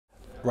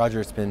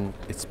Roger, it's been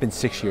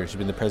 6 years. You've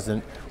been the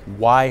president.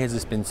 Why has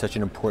this been such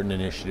an important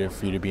initiative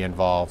for you to be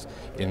involved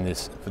in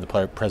this for the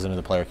president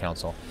of the Player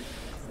Council?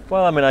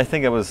 Well, I mean, I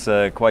think I was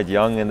quite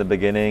young in the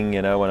beginning,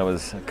 you know, when I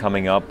was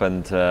coming up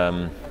and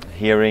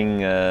hearing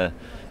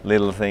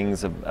little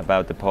things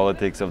about the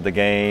politics of the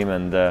game,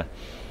 and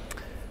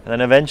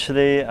then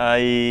eventually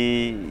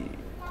I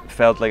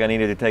felt like I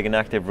needed to take an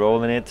active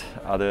role in it,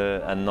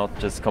 and not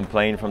just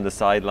complain from the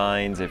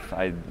sidelines if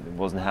I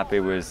wasn't happy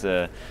with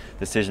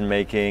decision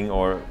making,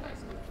 or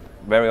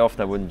very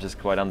often I wouldn't just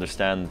quite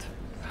understand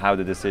how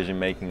the decision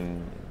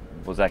making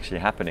was actually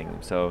happening.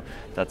 So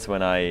that's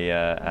when I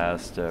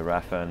asked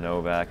Rafa and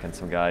Novak and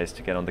some guys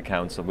to get on the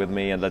council with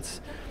me, and let's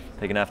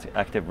take an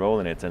active role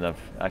in it. And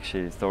I've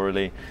actually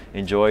thoroughly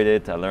enjoyed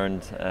it. I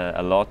learned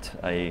a lot.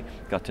 I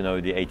got to know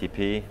the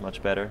ATP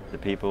much better, the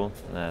people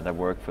that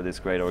work for this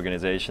great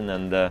organization,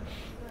 and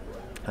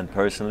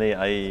personally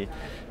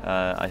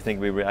I think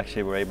we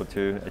actually were able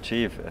to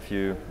achieve a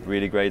few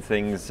really great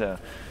things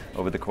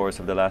over the course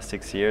of the last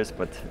 6 years.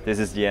 But this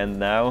is the end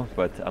now,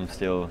 but I'm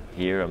still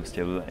here, I'm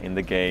still in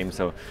the game,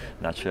 so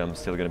naturally I'm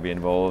still going to be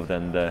involved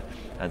and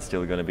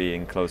still going to be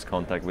in close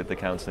contact with the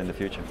council in the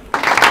future.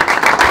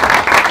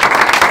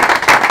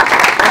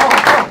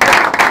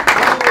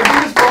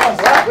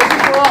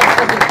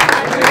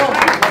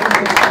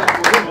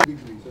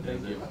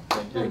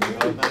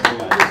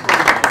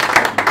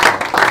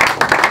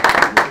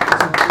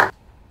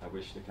 I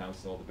wish the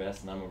council all the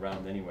best, and I'm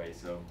around anyway,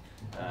 so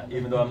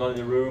even though I'm not in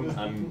the room,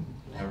 I'm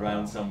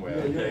around somewhere.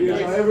 Okay,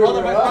 guys?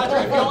 Well,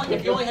 Roger,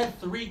 if you only had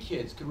 3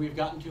 kids, could we have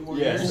gotten 2 more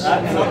years? Yes,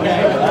 absolutely.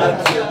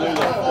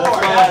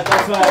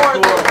 That's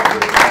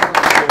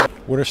why.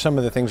 What are some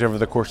of the things over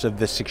the course of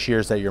the 6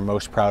 years that you're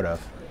most proud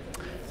of?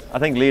 I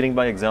think leading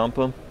by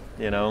example,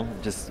 you know,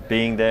 just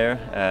being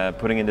there,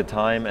 putting in the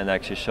time, and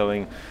actually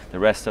showing the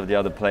rest of the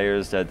other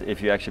players that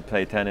if you actually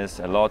play tennis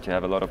a lot, you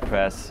have a lot of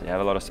press, you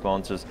have a lot of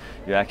sponsors,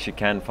 you actually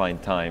can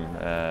find time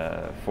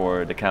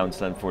for the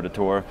council and for the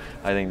tour.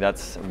 I think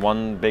that's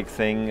one big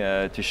thing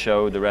to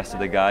show the rest of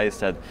the guys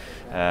that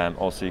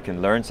also you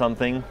can learn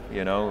something,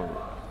 you know,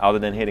 other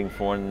than hitting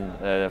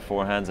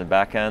forehands and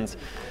backhands.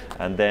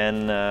 And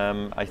then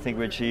I think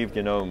we achieved,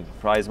 you know,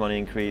 prize money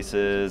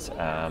increases.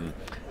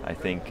 I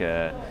think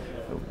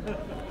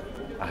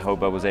I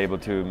hope I was able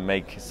to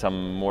make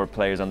some more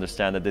players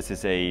understand that this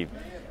is a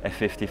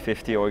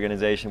 50-50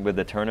 organization with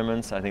the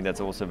tournaments. I think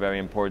that's also very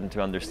important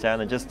to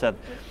understand, and just that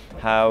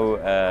how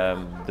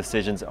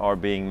decisions are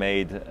being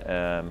made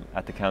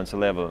at the council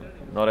level.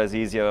 Not as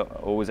easy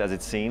always as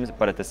it seems,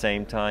 but at the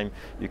same time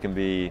you can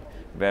be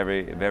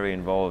very, very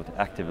involved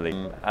actively.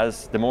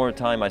 As the more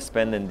time I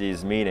spend in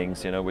these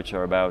meetings, you know, which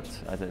are about,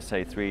 as I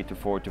say, 3 to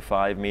 4 to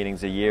 5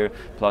 meetings a year,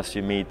 plus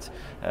you meet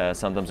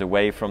sometimes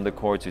away from the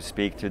court to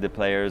speak to the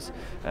players,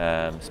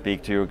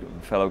 speak to your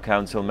fellow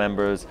council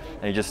members,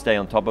 and you just stay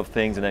on top of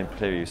things. And then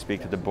clearly you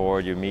speak to the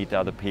board, you meet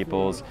other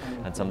peoples,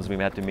 and sometimes we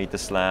have to meet the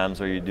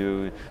slams, or you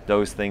do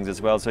those things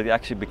as well. So it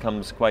actually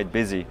becomes quite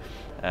busy.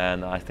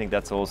 And I think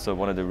that's also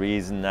one of the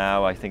reasons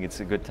now I think it's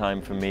a good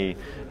time for me,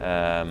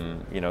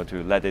 you know,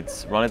 to let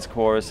it run its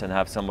course and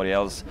have somebody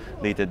else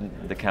lead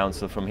the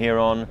council from here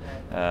on.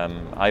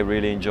 I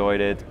really enjoyed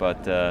it,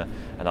 but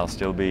and I'll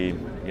still be,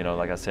 you know,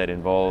 like I said,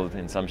 involved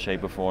in some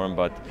shape or form.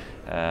 But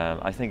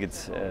I think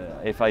it's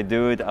if I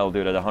do it, I'll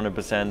do it at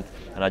 100%.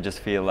 And I just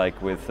feel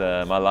like with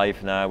my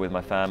life now, with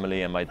my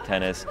family and my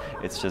tennis,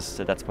 it's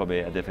just that's probably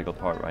a difficult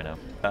part right now.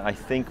 I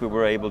think we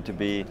were able to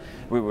be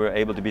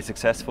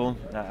successful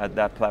at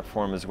that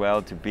platform as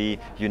well, to be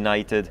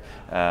united,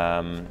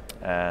 and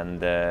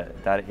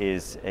that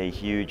is a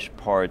huge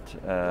part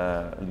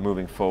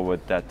moving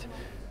forward, that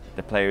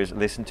the players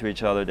listen to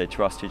each other, they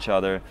trust each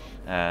other,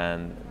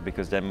 and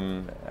because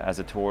then as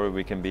a tour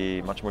we can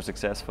be much more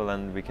successful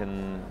and we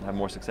can have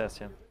more success.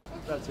 Yeah.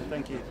 That's it,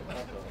 thank you.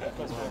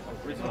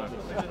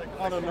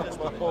 I don't know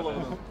about all of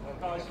them.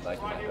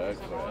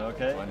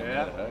 Okay.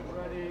 Yeah.